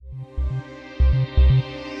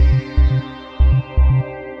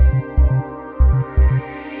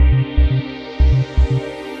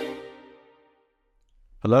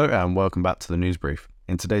Hello and welcome back to the News Brief.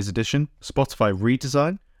 In today's edition, Spotify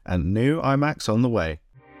redesign and new iMacs on the way.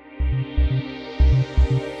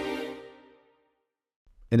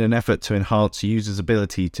 In an effort to enhance users'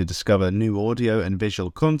 ability to discover new audio and visual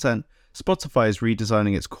content, Spotify is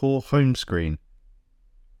redesigning its core home screen.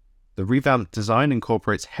 The revamped design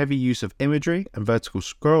incorporates heavy use of imagery and vertical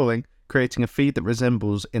scrolling, creating a feed that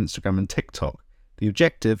resembles Instagram and TikTok. The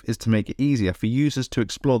objective is to make it easier for users to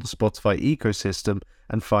explore the Spotify ecosystem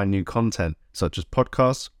and find new content, such as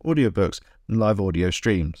podcasts, audiobooks, and live audio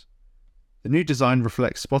streams. The new design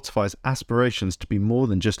reflects Spotify's aspirations to be more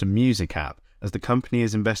than just a music app, as the company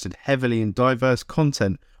has invested heavily in diverse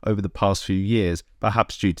content over the past few years,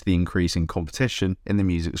 perhaps due to the increasing competition in the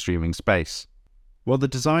music streaming space. While the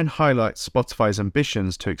design highlights Spotify's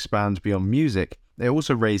ambitions to expand beyond music, it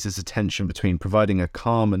also raises a tension between providing a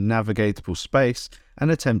calm and navigatable space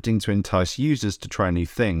and attempting to entice users to try new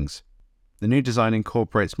things. The new design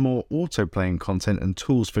incorporates more auto-playing content and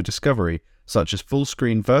tools for discovery, such as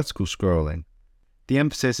full-screen vertical scrolling. The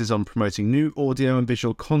emphasis is on promoting new audio and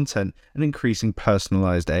visual content and increasing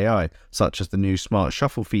personalized AI, such as the new Smart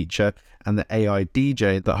Shuffle feature and the AI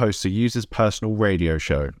DJ that hosts a user's personal radio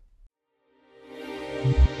show.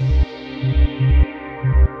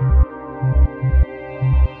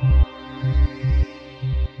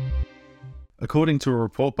 According to a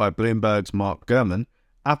report by Bloomberg's Mark Gurman,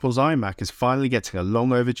 Apple's iMac is finally getting a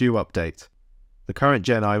long overdue update. The current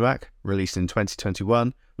gen iMac, released in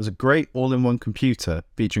 2021, was a great all-in-one computer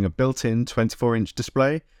featuring a built-in 24-inch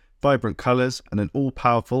display, vibrant colours, and an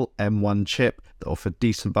all-powerful M1 chip that offered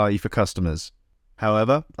decent value for customers.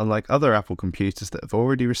 However, unlike other Apple computers that have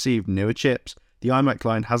already received newer chips, the iMac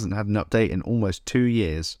line hasn't had an update in almost 2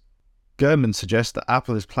 years. Gurman suggests that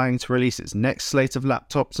Apple is planning to release its next slate of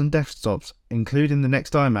laptops and desktops, including the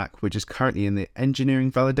next iMac, which is currently in the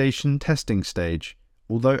engineering validation testing stage.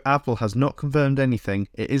 Although Apple has not confirmed anything,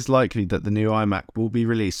 it is likely that the new iMac will be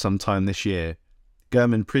released sometime this year.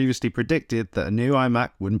 Gurman previously predicted that a new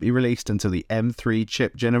iMac wouldn't be released until the M3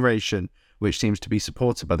 chip generation, which seems to be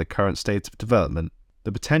supported by the current state of development.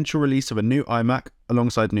 The potential release of a new iMac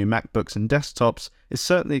alongside new MacBooks and desktops is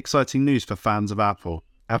certainly exciting news for fans of Apple.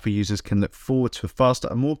 Apple users can look forward to a faster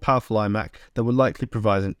and more powerful iMac that will likely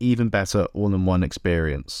provide an even better all-in-one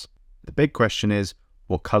experience. The big question is,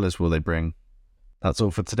 what colours will they bring? That's all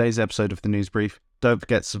for today's episode of the News Brief. Don't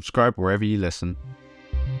forget to subscribe wherever you listen.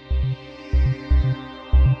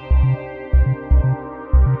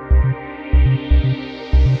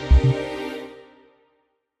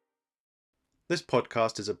 This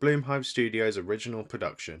podcast is a Bloomhive Studios original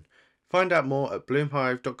production. Find out more at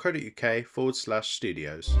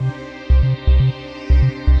bloomhive.co.uk/studios.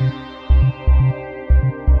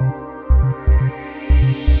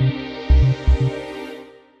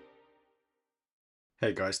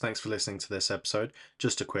 Hey guys, thanks for listening to this episode.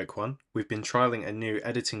 Just a quick one. We've been trialing a new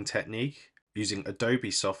editing technique using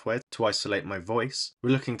Adobe software to isolate my voice. We're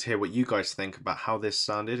looking to hear what you guys think about how this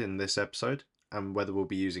sounded in this episode, and whether we'll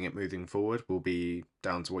be using it moving forward will be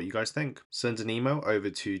down to what you guys think. Send an email over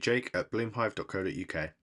to jake@bloomhive.co.uk.